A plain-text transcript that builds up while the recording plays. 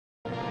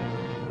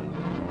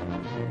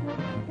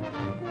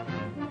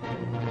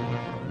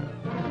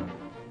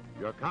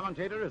Your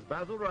commentator is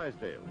Basil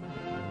Rysdale.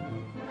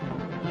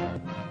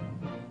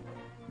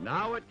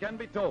 Now it can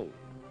be told.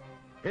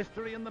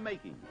 History in the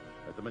making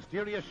as the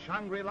mysterious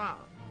Shangri-La.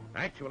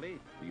 Actually,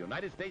 the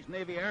United States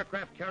Navy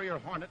aircraft carrier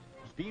Hornet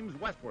steams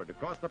westward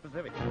across the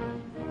Pacific.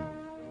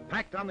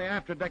 Packed on the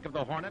afterdeck of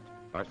the Hornet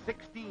are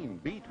 16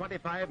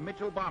 B-25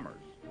 Mitchell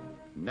bombers.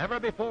 Never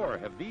before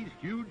have these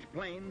huge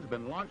planes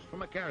been launched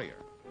from a carrier.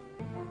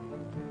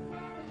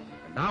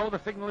 And now the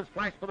signal is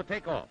flashed for the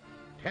takeoff,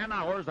 10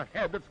 hours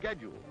ahead of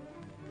schedule.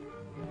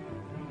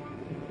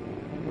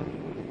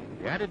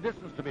 The added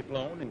distance to be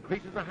flown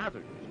increases the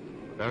hazards.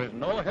 But there is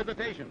no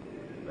hesitation.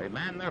 They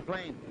man their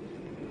planes.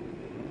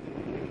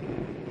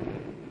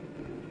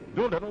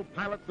 Doolittle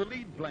pilots the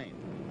lead plane.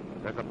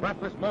 There's a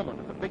breathless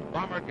moment as the big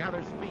bomber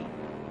gathers speed.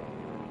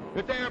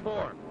 It's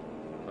airborne.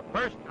 The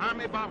first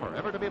Army bomber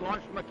ever to be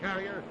launched from a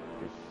carrier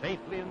is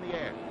safely in the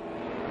air.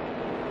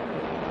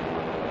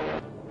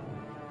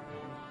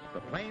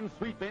 The planes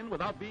sweep in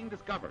without being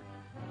discovered.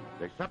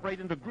 They separate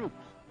into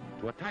groups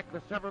to attack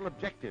the several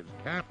objectives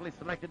carefully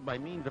selected by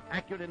means of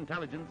accurate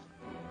intelligence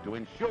to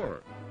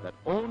ensure that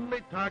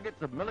only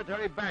targets of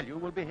military value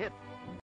will be hit.